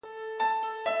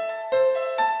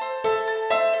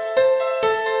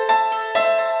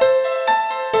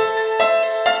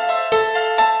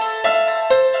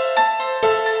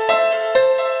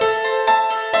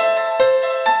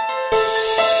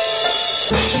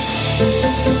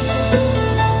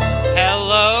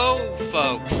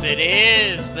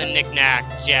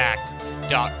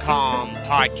knickknackjack.com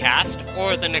podcast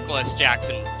or the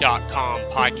nicholasjackson.com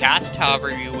podcast, however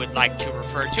you would like to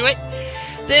refer to it.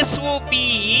 This will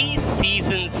be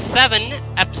Season 7,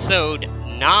 Episode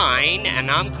 9,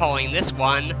 and I'm calling this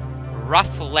one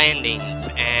Rough Landings,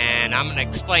 and I'm going to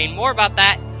explain more about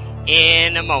that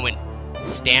in a moment.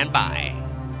 Stand by.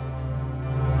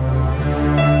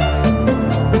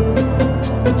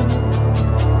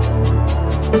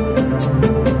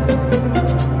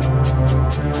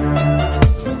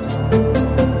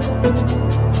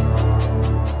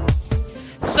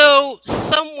 So,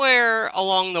 somewhere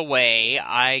along the way,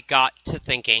 I got to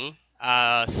thinking,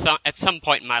 at some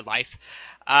point in my life,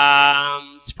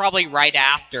 it's probably right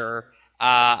after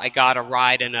I got a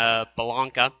ride in a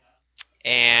Bellanca,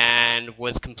 and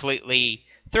was completely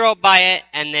thrilled by it,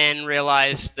 and then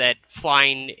realized that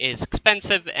flying is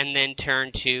expensive, and then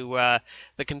turned to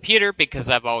the computer, because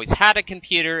I've always had a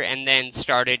computer, and then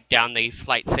started down the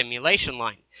flight simulation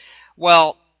line.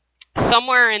 Well,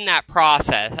 somewhere in that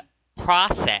process,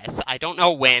 I don't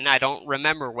know when, I don't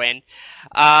remember when,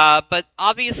 but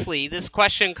obviously this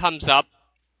question comes up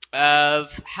of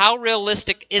how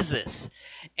realistic is this?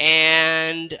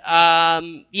 And,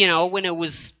 when it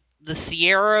was the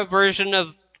Sierra version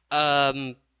of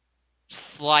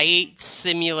Flight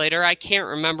Simulator, I can't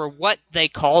remember what they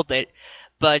called it,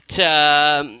 but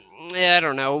I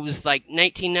don't know, it was like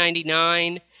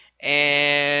 1999,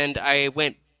 and I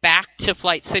went back to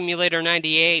Flight Simulator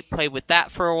 98, played with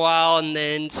that for a while, and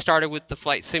then started with the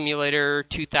Flight Simulator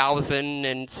 2000,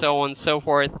 and so on and so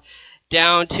forth,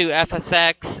 down to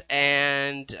FSX,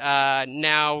 and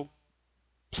now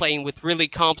playing with really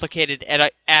complicated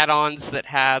add-ons that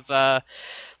have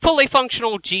fully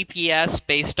functional GPS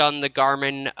based on the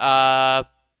Garmin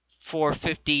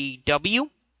 450W,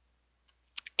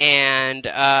 and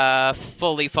almost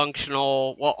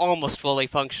fully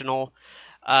functional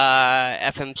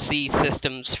FMC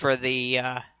systems for the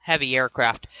heavy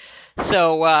aircraft.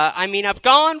 So, I've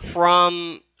gone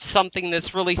from something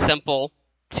that's really simple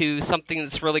to something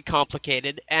that's really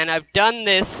complicated, and I've done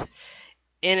this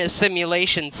in a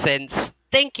simulation sense,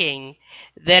 thinking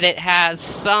that it has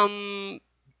some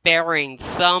bearing,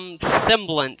 some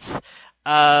semblance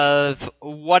of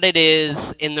what it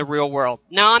is in the real world.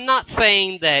 Now, I'm not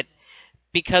saying that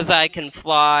because I can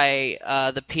fly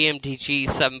the PMDG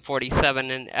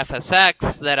 747 and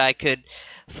FSX that I could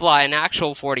fly an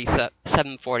actual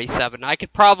 747. I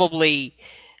could probably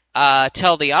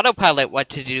tell the autopilot what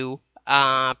to do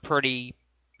pretty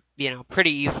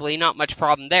easily, not much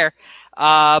problem there.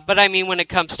 But when it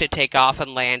comes to takeoff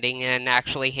and landing and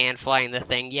actually hand flying the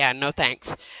thing, yeah, no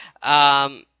thanks.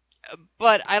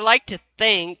 But I like to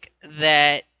think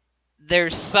that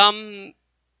there's some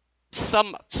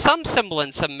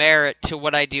semblance of merit to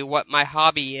what I do, what my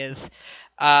hobby is,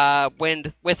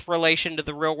 with relation to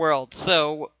the real world.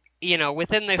 So,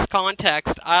 within this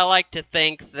context, I like to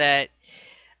think that,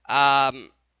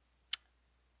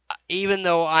 even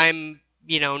though I'm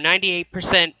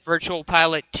 98% virtual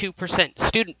pilot, 2%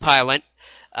 student pilot,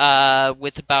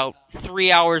 with about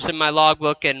 3 hours in my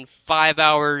logbook and 5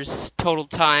 hours total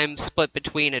time split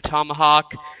between a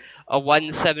Tomahawk, a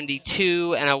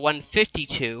 172, and a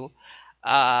 152,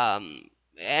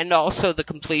 and also the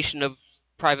completion of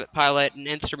private pilot and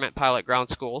instrument pilot ground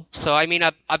school. So,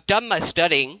 I've done my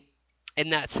studying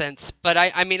in that sense, but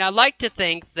I like to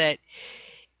think that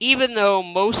even though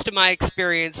most of my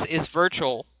experience is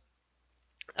virtual,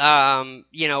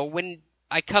 when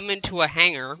I come into a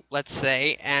hangar, let's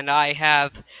say, and I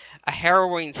have a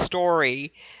harrowing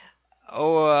story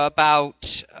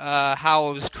about how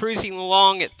I was cruising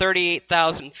along at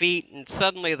 38,000 feet, and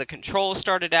suddenly the controls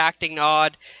started acting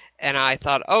odd, and I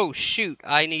thought, oh shoot,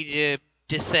 I need to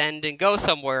descend and go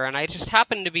somewhere, and I just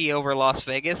happened to be over Las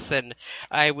Vegas, and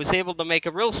I was able to make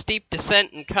a real steep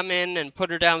descent and come in and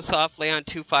put her down softly on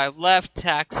 25 left,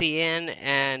 taxi in,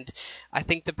 and I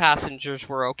think the passengers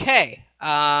were okay.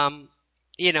 Now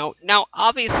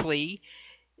obviously,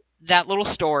 that little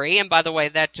story, and by the way,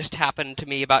 that just happened to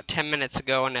me about 10 minutes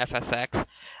ago in FSX,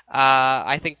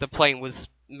 I think the plane was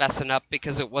messing up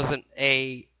because it wasn't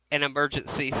an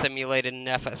emergency simulated in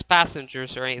FS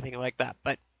passengers or anything like that,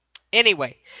 but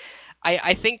anyway,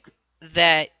 I think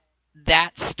that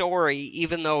story,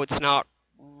 even though it's not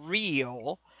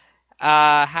real,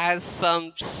 has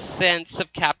some sense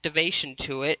of captivation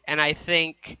to it, and I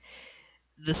think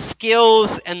the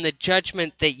skills and the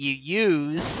judgment that you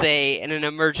use, say, in an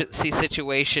emergency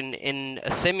situation in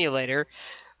a simulator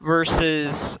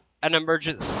versus an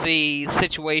emergency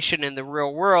situation in the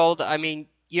real world,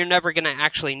 you're never going to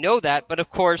actually know that, but of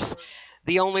course,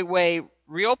 the only way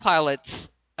real pilots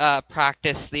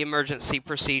practice the emergency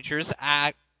procedures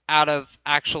out of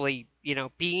actually,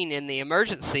 being in the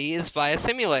emergency is via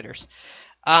simulators.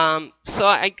 So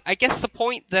I guess the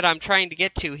point that I'm trying to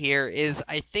get to here is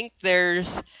I think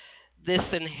there's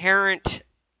this inherent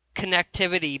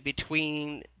connectivity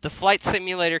between the flight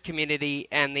simulator community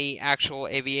and the actual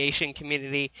aviation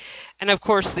community, and of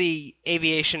course the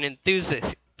aviation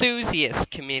enthusiast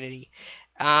community.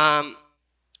 And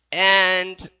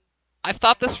I've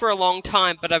thought this for a long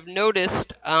time, but I've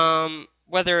noticed,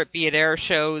 whether it be at air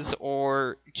shows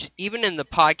or even in the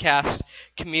podcast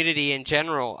community in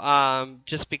general,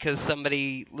 just because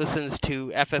somebody listens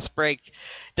to FS Break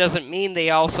doesn't mean they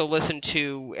also listen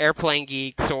to Airplane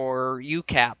Geeks or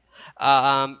UCAP.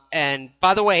 And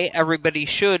by the way, everybody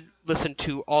should listen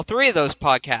to all three of those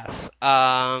podcasts,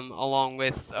 along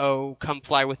with Come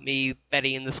Fly With Me,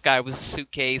 Betty in the Sky with a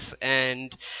Suitcase,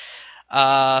 and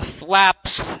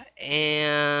Flaps,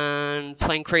 and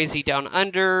Plane Crazy Down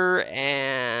Under,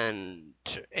 and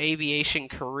Aviation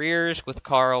Careers with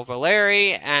Carl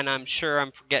Valeri, and I'm sure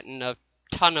I'm forgetting a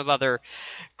ton of other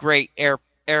great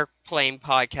airplane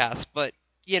podcasts. But,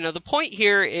 the point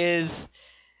here is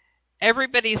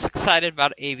everybody's excited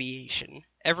about aviation.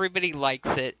 Everybody likes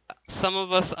it. Some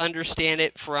of us understand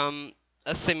it from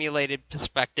a simulated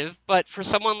perspective, but for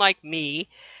someone like me,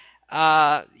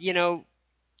 other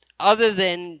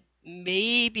than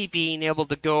maybe being able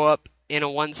to go up in a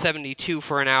 172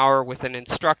 for an hour with an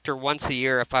instructor once a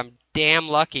year if I'm damn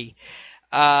lucky,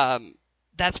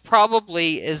 that's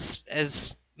probably as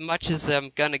much as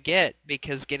I'm gonna get,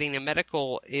 because getting a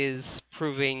medical is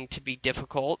proving to be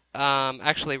difficult.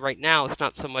 Actually, right now it's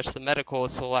not so much the medical,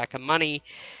 it's the lack of money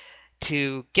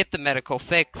to get the medical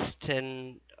fixed,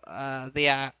 and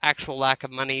the actual lack of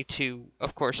money to,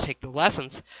 of course, take the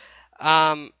lessons.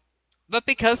 But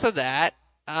because of that,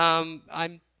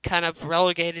 I'm kind of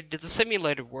relegated to the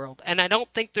simulated world. And I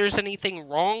don't think there's anything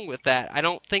wrong with that. I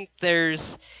don't think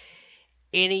there's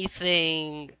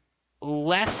anything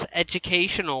less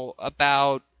educational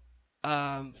about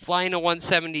flying a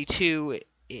 172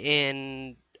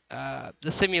 in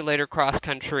the simulator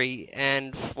cross-country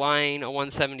and flying a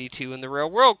 172 in the real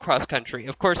world cross-country.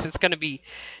 Of course, it's going to be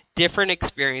different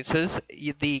experiences.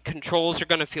 The controls are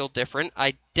going to feel different.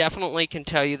 I definitely can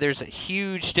tell you there's a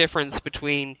huge difference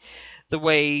between the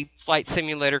way flight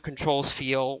simulator controls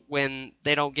feel when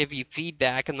they don't give you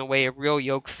feedback and the way a real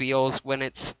yoke feels when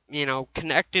it's,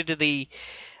 connected to the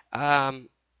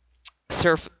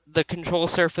control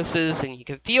surfaces, and you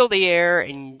can feel the air.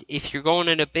 And if you're going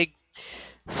in a big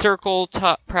circle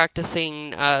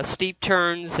practicing steep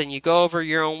turns and you go over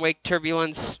your own wake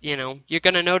turbulence, you're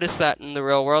going to notice that in the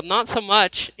real world, not so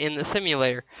much in the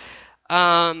simulator.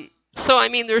 So I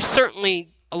mean, there's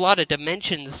certainly a lot of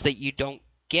dimensions that you don't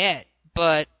get,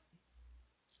 but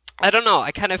I don't know,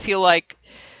 I kind of feel like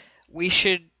we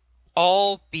should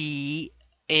all be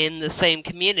in the same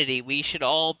community. We should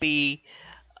all be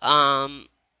have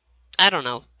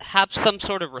some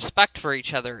sort of respect for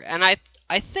each other. And I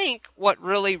think what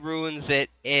really ruins it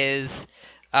is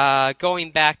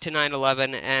going back to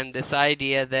 9/11 and this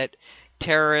idea that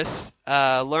terrorists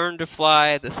learned to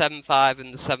fly the 7.5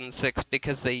 and the 7.6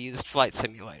 because they used Flight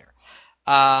Simulator.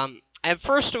 And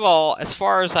first of all, as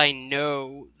far as I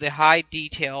know, the high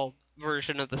detail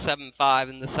version of the 7.5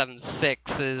 and the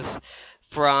 7.6 is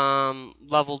from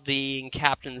Level D and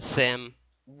Captain Sim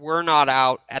were not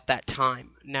out at that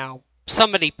time. Now,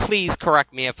 somebody please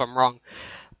correct me if I'm wrong.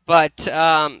 But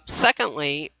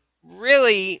secondly,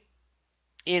 really,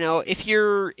 if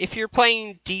you're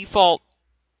playing default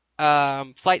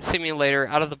Flight Simulator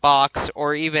out of the box,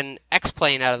 or even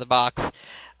X-Plane out of the box,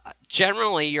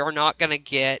 generally you're not going to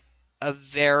get a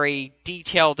very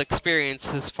detailed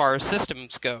experience as far as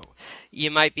systems go.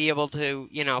 You might be able to,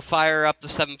 fire up the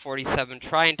 747,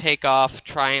 try and take off,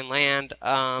 try and land,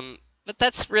 but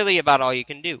that's really about all you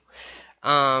can do.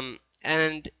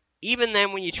 And even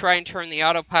then, when you try and turn the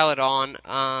autopilot on,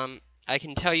 I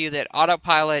can tell you that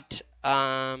autopilot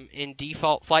in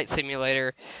default Flight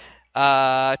Simulator,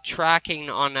 tracking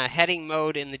on a heading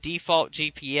mode in the default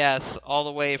GPS all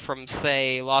the way from,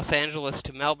 say, Los Angeles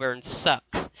to Melbourne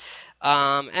sucks.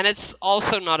 And it's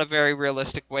also not a very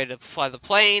realistic way to fly the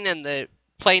plane, and the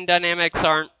plane dynamics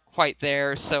aren't quite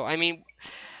there. So, I mean,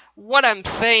 what I'm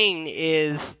saying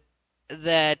is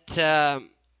that,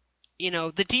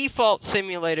 the default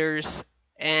simulators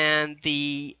and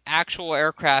the actual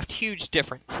aircraft, huge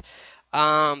difference.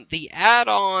 The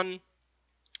add-on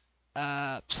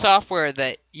software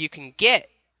that you can get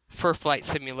for Flight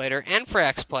Simulator and for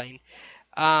X-Plane,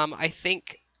 I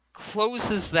think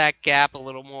closes that gap a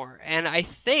little more. And I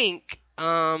think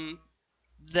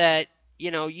that,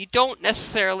 you don't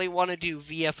necessarily want to do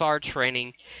VFR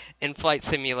training in Flight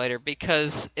Simulator,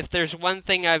 because if there's one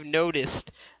thing I've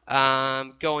noticed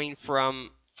going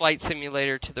from Flight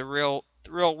Simulator to the real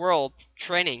world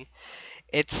training,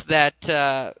 it's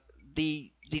that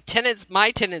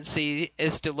my tendency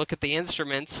is to look at the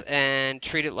instruments and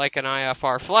treat it like an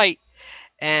IFR flight,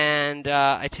 and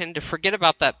I tend to forget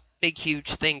about that big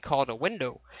huge thing called a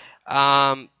window.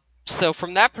 So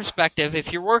from that perspective,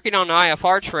 if you're working on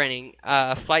IFR training,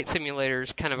 Flight Simulator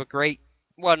is kind of a great,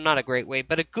 well, not a great way,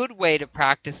 but a good way to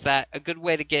practice that, a good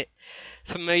way to get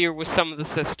familiar with some of the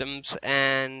systems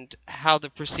and how the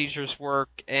procedures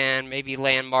work and maybe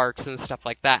landmarks and stuff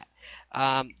like that.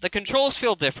 The controls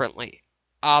feel differently,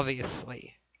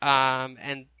 obviously,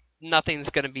 and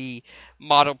nothing's going to be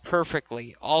modeled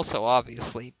perfectly, also,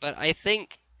 obviously, but I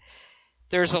think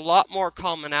there's a lot more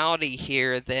commonality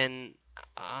here than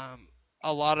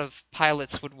a lot of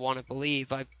pilots would want to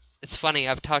believe. It's funny,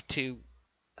 I've talked to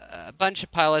a bunch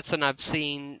of pilots and I've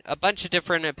seen a bunch of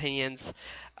different opinions.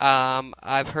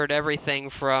 I've heard everything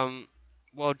from,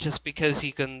 well, just because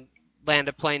you can land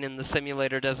a plane in the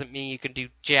simulator doesn't mean you can do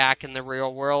jack in the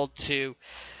real world, to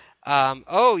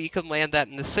oh, you can land that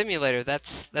in the simulator.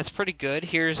 That's pretty good.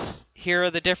 Here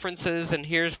are the differences, and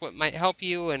here's what might help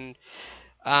you. And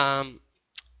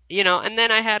and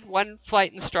then I had one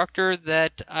flight instructor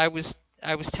that I was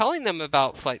telling them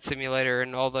about Flight Simulator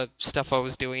and all the stuff I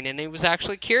was doing, and he was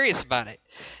actually curious about it.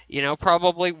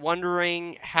 Probably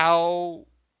wondering how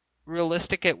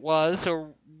realistic it was,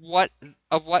 or what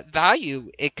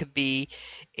value it could be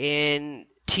in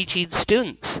teaching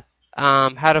students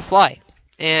how to fly.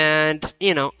 And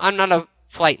I'm not a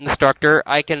flight instructor.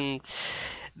 I can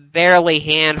barely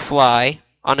hand fly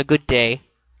on a good day,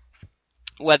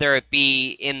 whether it be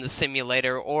in the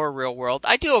simulator or real world.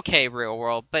 I do okay real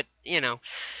world, but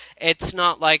it's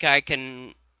not like I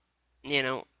can,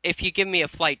 if you give me a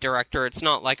flight director, it's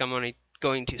not like I'm only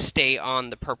going to stay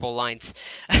on the purple lines,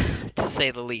 to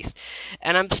say the least.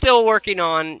 And I'm still working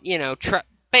on,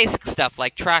 basic stuff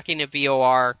like tracking a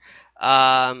VOR,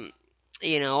 on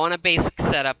a basic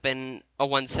setup in a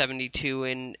 172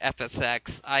 in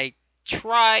FSX. I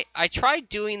tried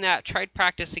doing that, tried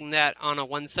practicing that on a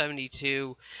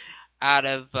 172 out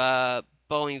of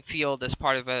Boeing Field as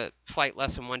part of a flight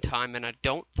lesson one time, and I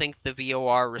don't think the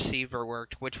VOR receiver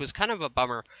worked, which was kind of a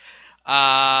bummer.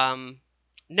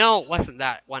 No, it wasn't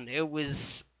that one. It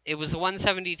was a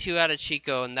 172 out of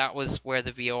Chico, and that was where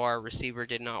the VOR receiver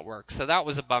did not work. So that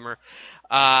was a bummer.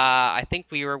 I think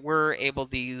we were able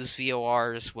to use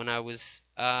VORs when I was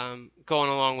going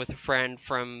along with a friend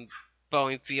from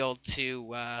Boeing Field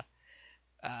to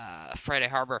Friday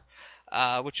Harbor,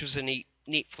 which was a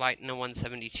neat flight in a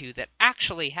 172 that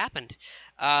actually happened.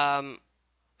 But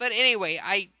anyway,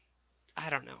 I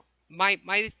don't know.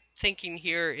 My thinking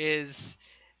here is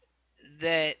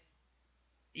that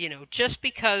just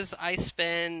because I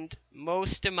spend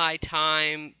most of my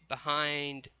time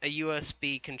behind a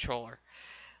USB controller,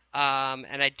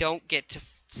 and I don't get to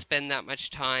spend that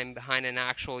much time behind an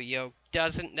actual yoke,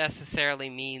 doesn't necessarily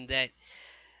mean that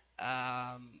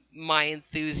my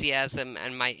enthusiasm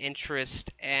and my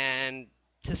interest, and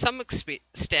to some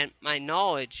extent my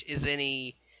knowledge, is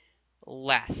any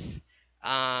less.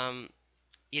 One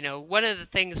of the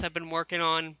things I've been working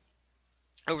on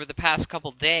over the past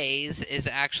couple days is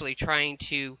actually trying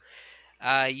to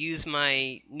use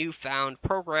my newfound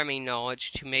programming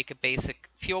knowledge to make a basic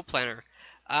fuel planner.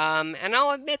 And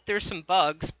I'll admit there's some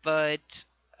bugs, but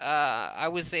I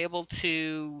was able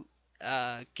to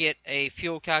get a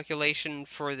fuel calculation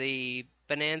for the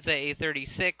Bonanza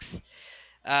A36,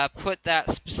 put that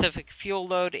specific fuel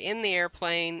load in the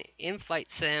airplane in Flight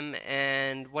Sim,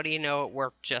 and what do you know, it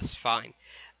worked just fine.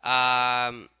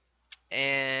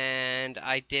 And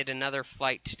I did another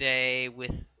flight today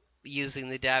with using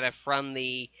the data from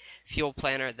the fuel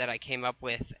planner that I came up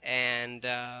with, and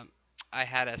I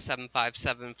had a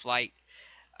 757 flight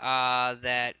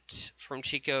that from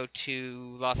Chico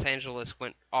to Los Angeles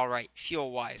went all right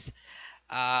fuel-wise.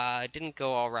 Didn't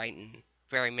go all right in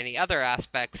very many other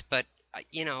aspects, but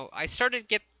I started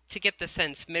to get the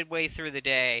sense midway through the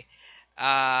day.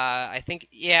 I think,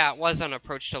 it was on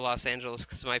approach to Los Angeles,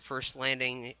 because my first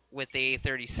landing with the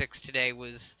A36 today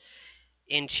was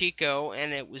in Chico,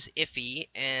 and it was iffy,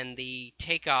 and the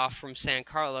takeoff from San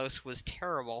Carlos was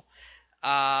terrible.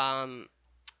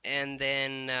 And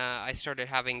then I started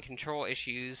having control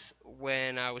issues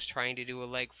when I was trying to do a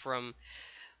leg from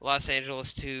Los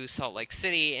Angeles to Salt Lake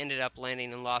City, ended up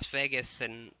landing in Las Vegas,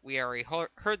 and we already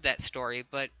heard that story.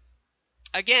 But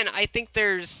again, I think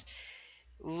there's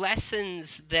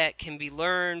lessons that can be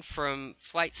learned from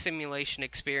flight simulation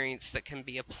experience that can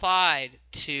be applied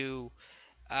to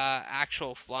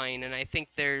actual flying. And I think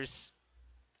I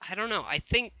don't know, I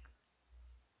think,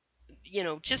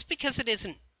 just because it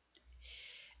isn't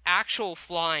actual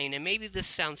flying, and maybe this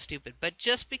sounds stupid, but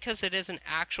just because it isn't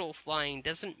actual flying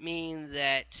doesn't mean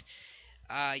that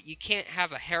you can't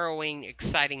have a harrowing,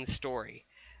 exciting story.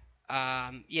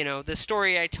 The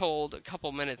story I told a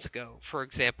couple minutes ago, for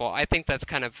example, I think that's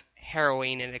kind of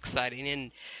harrowing and exciting.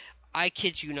 And I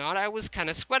kid you not, I was kind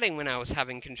of sweating when I was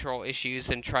having control issues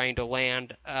and trying to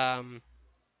land the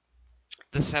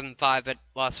 7.5 at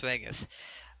Las Vegas.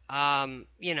 I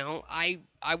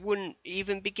wouldn't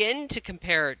even begin to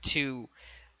compare it to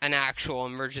an actual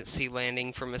emergency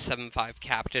landing from a 7.5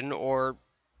 captain, or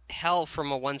hell,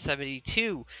 from a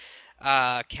 172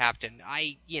 captain.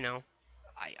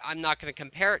 I'm not going to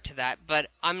compare it to that, but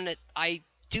I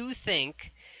do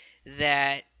think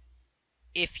that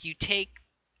if you take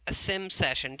a sim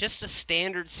session, just a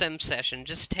standard sim session,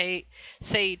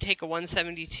 say you take a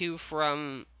 172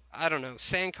 from, I don't know,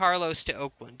 San Carlos to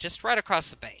Oakland, just right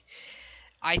across the bay.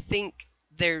 I think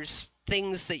there's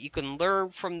things that you can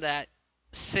learn from that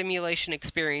simulation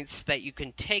experience that you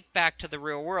can take back to the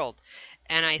real world.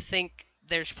 And I think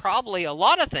there's probably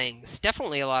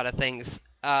definitely a lot of things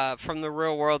from the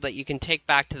real world that you can take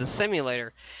back to the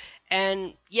simulator.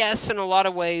 And yes, in a lot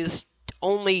of ways,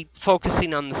 only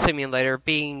focusing on the simulator,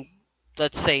 being,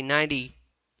 let's say, 98%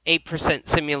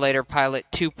 simulator pilot,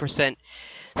 2%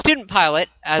 student pilot,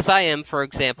 as I am, for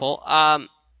example,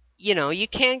 you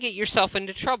can get yourself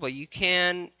into trouble. You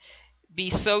can be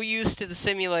so used to the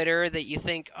simulator that you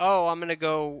think, oh, I'm going to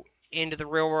go into the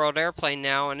real world airplane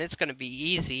now and it's going to be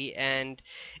easy, and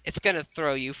it's going to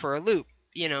throw you for a loop.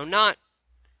 Not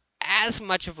as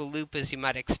much of a loop as you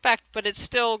might expect, but it's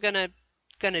still going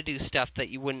to do stuff that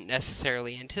you wouldn't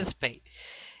necessarily anticipate.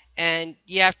 And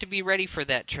you have to be ready for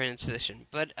that transition.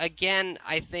 But again,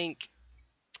 I think,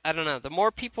 I don't know, the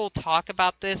more people talk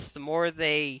about this, the more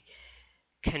they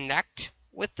connect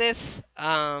with this.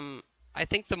 I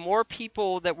think the more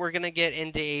people that we're going to get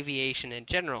into aviation in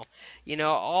general.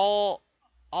 All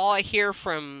I hear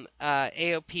from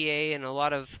AOPA and a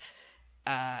lot of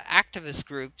activist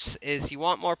groups is, you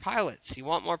want more pilots. You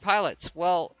want more pilots.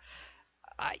 Well,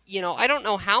 I don't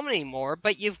know how many more,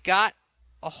 but you've got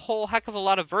a whole heck of a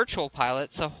lot of virtual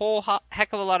pilots, a whole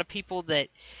heck of a lot of people that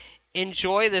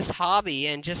enjoy this hobby,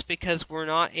 and just because we're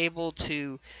not able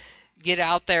to get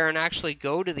out there and actually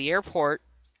go to the airport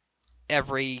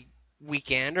every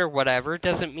weekend or whatever,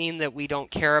 doesn't mean that we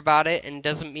don't care about it, and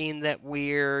doesn't mean that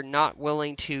we're not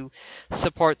willing to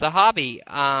support the hobby.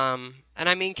 And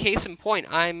I mean, case in point,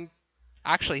 I'm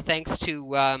actually, thanks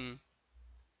to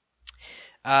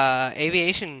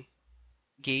Aviation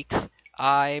Geeks,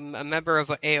 I'm a member of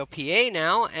AOPA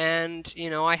now, and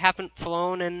I haven't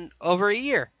flown in over a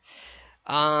year.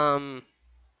 And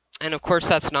of course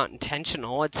that's not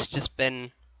intentional. It's just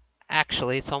been,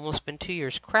 actually, it's almost been 2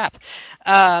 years. Crap.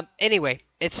 Anyway,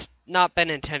 it's not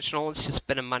been intentional. It's just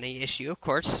been a money issue, of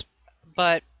course.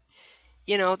 But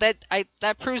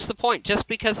that proves the point. Just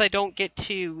because I don't get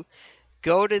to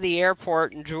go to the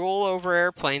airport and drool over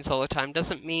airplanes all the time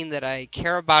doesn't mean that I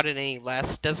care about it any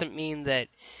less. Doesn't mean that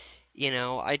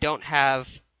I don't have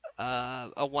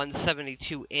a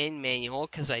 172 in manual,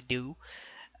 because I do.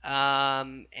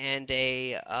 And an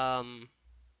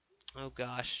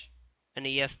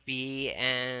EFB,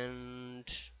 and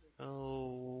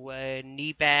a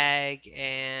knee bag,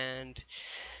 and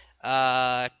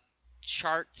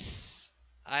charts,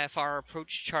 IFR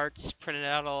approach charts printed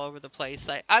out all over the place.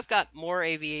 I've got more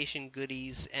aviation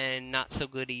goodies and not so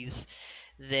goodies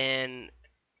than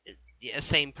a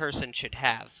sane person should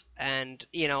have. And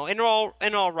in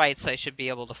all rights, I should be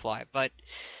able to fly, but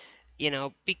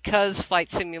because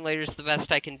Flight Simulator is the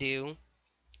best I can do,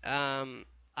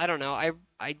 I don't know.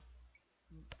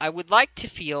 I would like to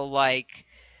feel like,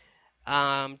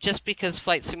 just because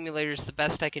Flight Simulator is the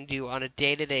best I can do on a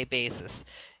day-to-day basis,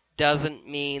 doesn't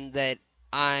mean that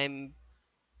I'm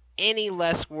any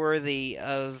less worthy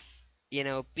of,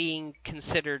 being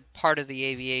considered part of the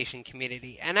aviation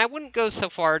community. And I wouldn't go so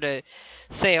far to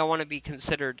say I want to be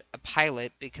considered a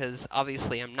pilot, because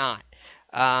obviously I'm not.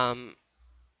 A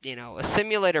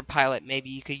simulator pilot, maybe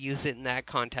you could use it in that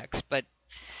context, but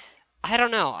I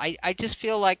don't know. I just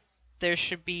feel like there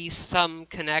should be some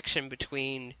connection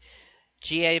between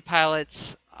GA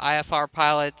pilots, IFR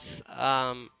pilots,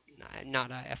 not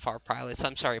IFR pilots,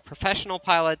 I'm sorry, professional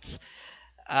pilots,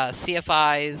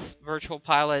 CFIs, virtual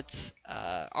pilots,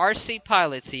 RC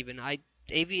pilots even,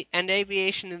 and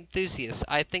aviation enthusiasts.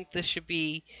 I think this should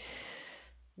be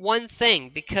one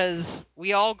thing, because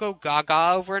we all go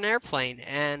gaga over an airplane,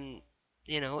 and,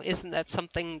 isn't that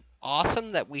something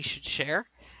awesome that we should share?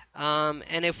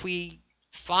 And if we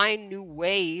find new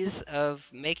ways of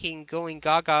making going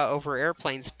gaga over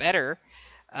airplanes better,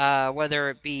 whether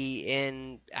it be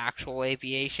in actual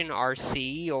aviation,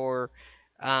 RC, or,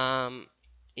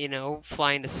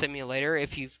 flying a simulator,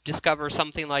 if you discover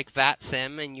something like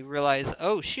VATSIM and you realize,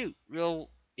 oh shoot,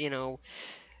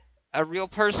 a real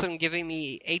person giving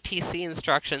me ATC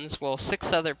instructions while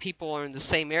 6 other people are in the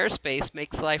same airspace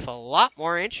makes life a lot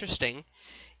more interesting,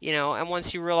 and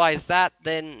once you realize that,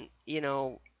 then,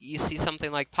 you see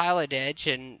something like Pilot Edge,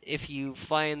 and if you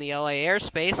fly in the LA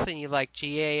airspace and you like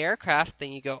GA aircraft,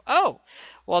 then you go, oh,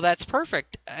 well, that's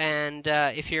perfect. And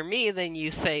if you're me, then you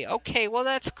say, okay, well,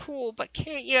 that's cool, but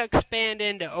can't you expand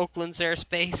into Oakland's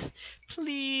airspace,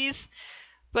 please?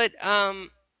 But, I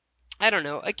don't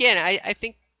know. Again, I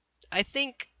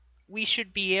think we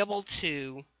should be able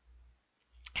to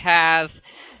have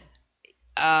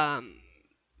a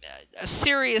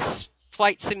serious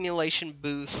flight simulation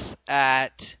booths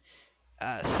at,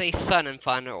 say, Sun and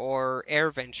Fun or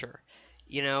AirVenture.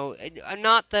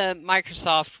 Not the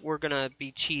Microsoft, we're going to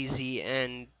be cheesy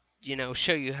and,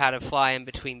 show you how to fly in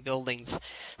between buildings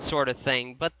sort of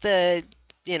thing. But the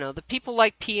people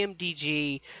like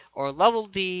PMDG or Level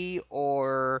D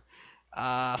or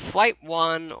Flight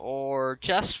One or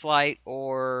Just Flight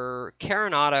or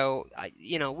Carenado,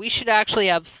 we should actually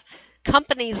have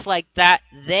companies like that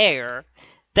there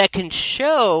that can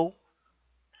show,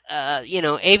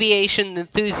 aviation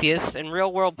enthusiasts and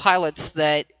real-world pilots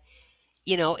that,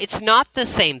 it's not the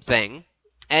same thing,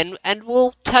 and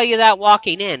we'll tell you that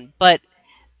walking in, but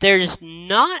there's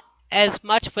not as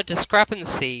much of a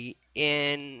discrepancy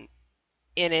in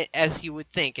it as you would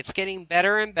think. It's getting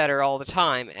better and better all the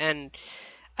time, and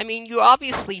I mean, you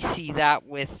obviously see that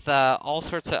with all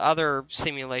sorts of other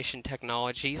simulation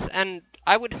technologies, and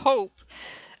I would hope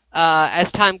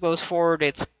as time goes forward,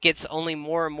 it gets only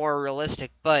more and more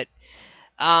realistic. But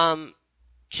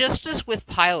just as with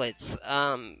pilots,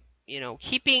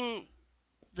 keeping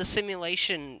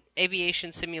the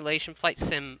aviation simulation, flight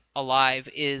sim alive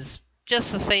is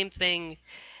just the same thing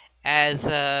as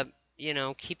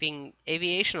keeping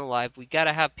aviation alive. We got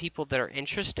to have people that are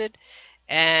interested,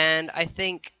 and I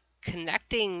think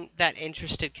connecting that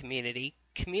interested community,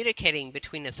 communicating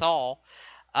between us all,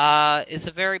 is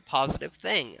a very positive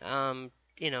thing.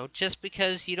 Just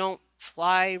because you don't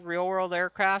fly real-world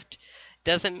aircraft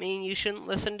doesn't mean you shouldn't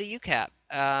listen to UCAP.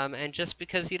 And just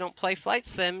because you don't play flight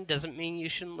sim doesn't mean you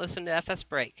shouldn't listen to FS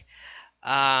Break.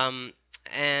 And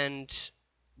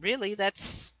really,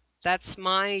 that's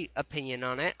my opinion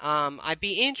on it. I'd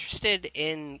be interested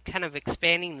in kind of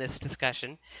expanding this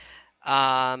discussion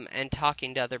and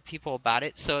talking to other people about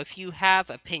it. So if you have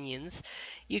opinions,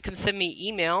 you can send me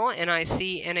email,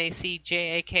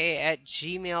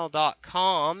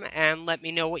 nicnacjak@gmail.com, and let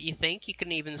me know what you think. You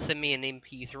can even send me an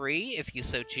MP3 if you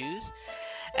so choose.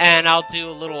 And I'll do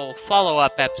a little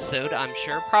follow-up episode, I'm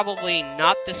sure. Probably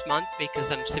not this month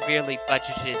because I'm severely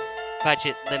budget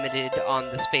limited on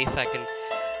the space I can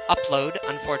upload,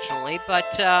 unfortunately.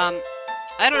 But I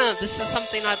don't know, this is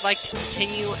something I'd like to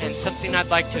continue and something I'd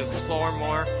like to explore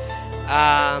more,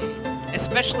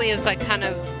 especially as I kind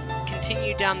of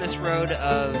continue down this road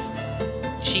of,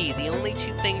 the only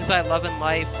 2 things I love in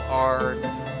life are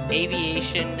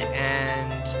aviation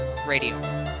and radio,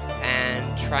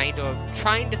 and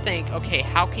trying to think, okay,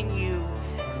 how can you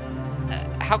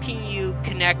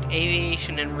connect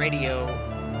aviation and radio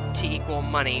to equal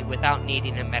money without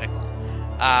needing a medical?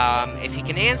 If you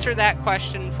can answer that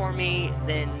question for me,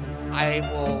 then I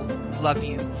will love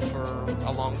you for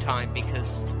a long time,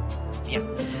 because,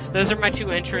 those are my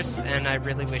 2 interests, and I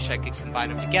really wish I could combine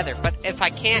them together. But if I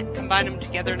can't combine them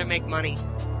together to make money,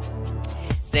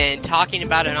 then talking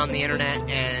about it on the internet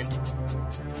and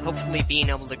hopefully being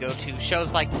able to go to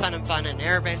shows like Sun and Fun and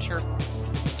AirVenture,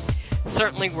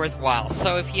 certainly worthwhile.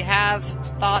 So if you have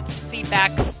thoughts,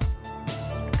 feedbacks,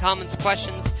 comments,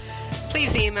 questions,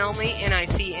 please email me,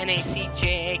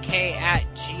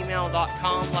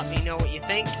 nicnacjak@gmail.com. Let me know what you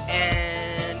think,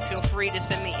 and feel free to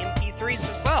send me MP3s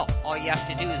as well. All you have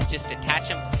to do is just attach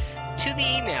them to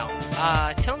the email.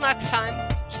 Till next time,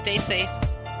 stay safe,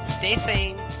 stay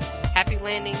sane, happy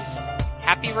landings,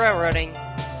 happy railroading.